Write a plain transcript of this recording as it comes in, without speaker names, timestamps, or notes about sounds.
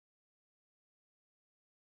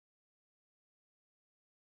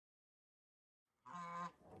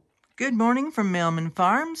Good morning from Mailman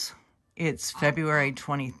Farms. It's February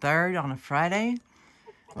 23rd on a Friday.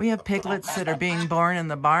 We have piglets that are being born in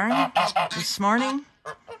the barn this morning.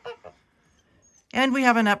 And we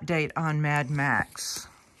have an update on Mad Max.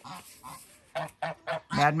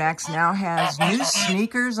 Mad Max now has new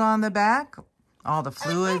sneakers on the back. All the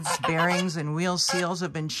fluids, bearings, and wheel seals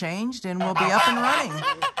have been changed and will be up and running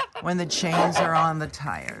when the chains are on the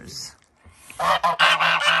tires.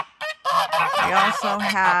 We also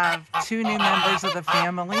have two new members of the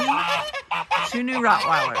family, two new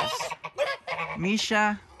Rottweilers,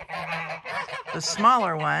 Misha, the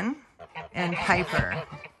smaller one, and Piper,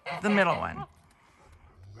 the middle one.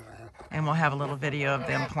 And we'll have a little video of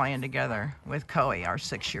them playing together with Coey, our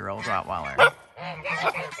 6-year-old Rottweiler.